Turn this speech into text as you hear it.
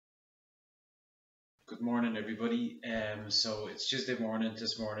Good morning, everybody. So it's Tuesday morning.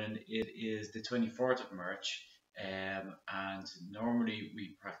 This morning it is the 24th of March, and normally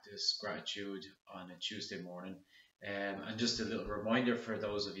we practice gratitude on a Tuesday morning. And just a little reminder for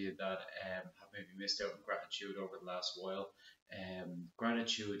those of you that have maybe missed out on gratitude over the last while.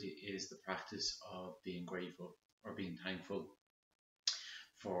 Gratitude is the practice of being grateful or being thankful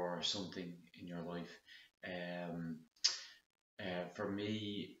for something in your life. Um, for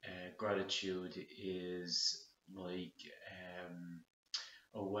me, gratitude is like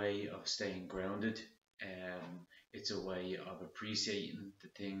a way of staying grounded. It's a way of appreciating the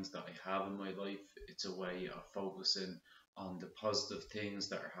things that I have in my life. It's a way of focusing on the positive things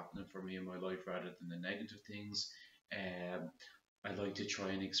that are happening for me in my life rather than the negative things. Um, I like to try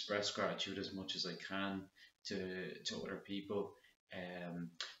and express gratitude as much as I can to other people.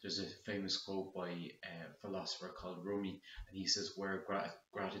 There's a famous quote by a philosopher called Rumi, and he says, "Wear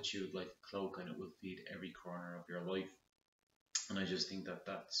gratitude like a cloak, and it will feed every corner of your life." And I just think that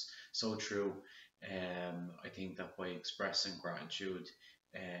that's so true. I think that by expressing gratitude,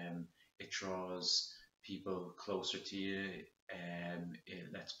 it draws people closer to you.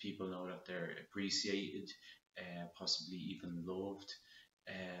 It lets people know that they're appreciated, possibly even loved.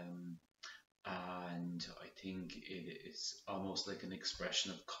 Um, and I think it is almost like an expression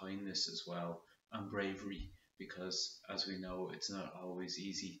of kindness as well and bravery because, as we know, it's not always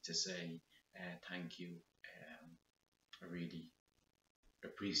easy to say thank you. I really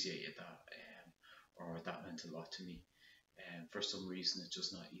appreciated that, or that meant a lot to me. And for some reason, it's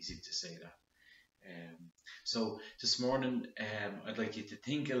just not easy to say that. So this morning, I'd like you to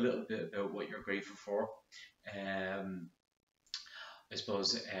think a little bit about what you're grateful for. Um, I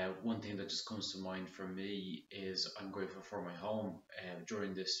suppose one thing that just comes to mind for me is I'm grateful for my home.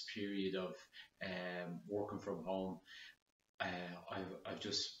 During this period of working from home, I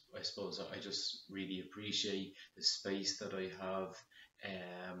suppose I just really appreciate the space that I have,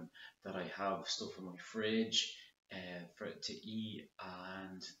 that I have stuff in my fridge for it to eat,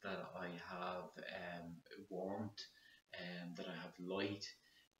 and that I have warmth, that I have light,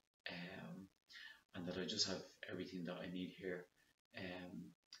 um, and that I just have everything that I need here.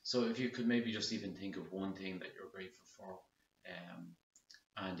 So if you could maybe just even think of one thing that you're grateful for, um,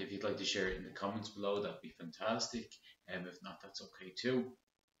 and if you'd like to share it in the comments below, that'd be fantastic. If not, that's okay too.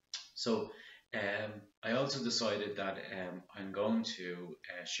 So I also decided that I'm going to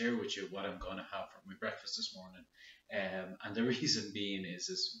share with you what I'm going to have for my breakfast this morning. And the reason being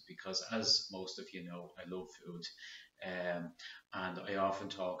is because, as most of you know, I love food. And I often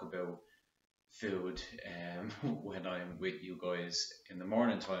talk about food when I'm with you guys in the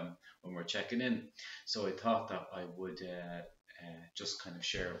morning time when we're checking in. So I thought that I would just kind of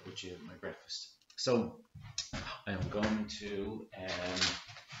share with you my breakfast. So I'm going to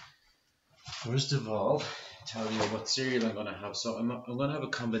first of all tell you what cereal I'm going to have. So I'm going to have a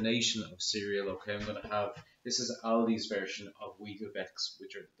combination of cereal. Okay, I'm going to have, this is Aldi's version of Weetabix,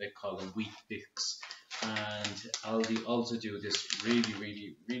 which are, they call them Wheat Bix, and Aldi also do this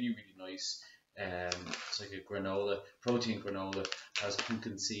really nice. It's like a granola, protein granola, has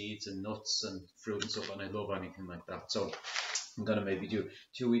pumpkin seeds and nuts and fruit and stuff, and I love anything like that. So I'm gonna maybe do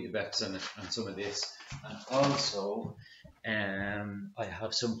two Weetabix and some of this, and also I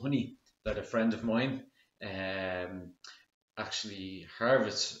have some honey that a friend of mine actually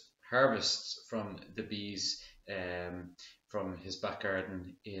harvests from the bees, from his back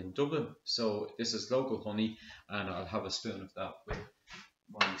garden in Dublin. So this is local honey, and I'll have a spoon of that with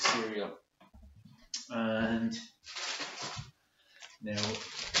my cereal. And now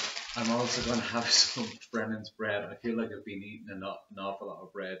I'm also going to have some Brennan's bread. I feel like I've been eating an awful lot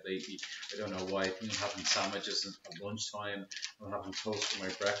of bread lately. I don't know why. I think I'm having sandwiches at lunchtime. I'm having toast for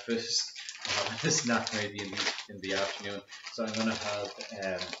my breakfast. I'm having a snack maybe in the afternoon. So I'm going to have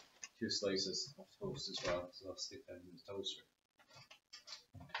two slices of toast as well. So I'll stick that in the toaster.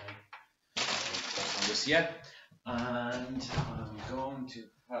 Okay. So this yet. And I'm going to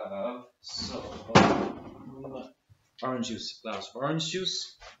have some orange juice, glass of orange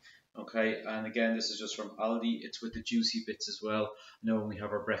juice. Okay, and again, this is just from Aldi. It's with the juicy bits as well. I know when we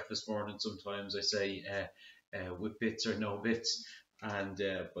have our breakfast morning, sometimes I say with bits or no bits, and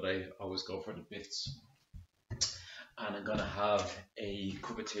but I always go for the bits. And I'm gonna have a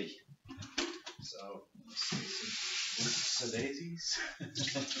cup of tea. So let's see some daisies.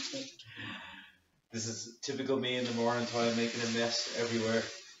 This is typical me in the morning time, making a mess everywhere.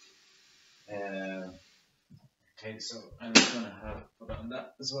 Okay, so I'm just gonna have put on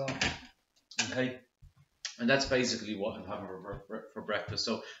that as well. Okay, and that's basically what I'm having for breakfast.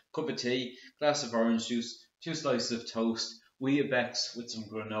 So cup of tea, glass of orange juice, two slices of toast, Weetabix with some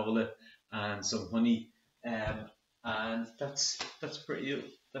granola, and some honey. And that's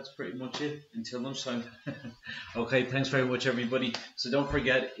pretty much it until lunchtime. Okay, thanks very much, everybody. So don't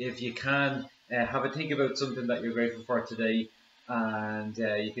forget, if you can, have a think about something that you're grateful for today, and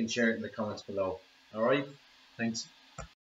you can share it in the comments below. All right, thanks.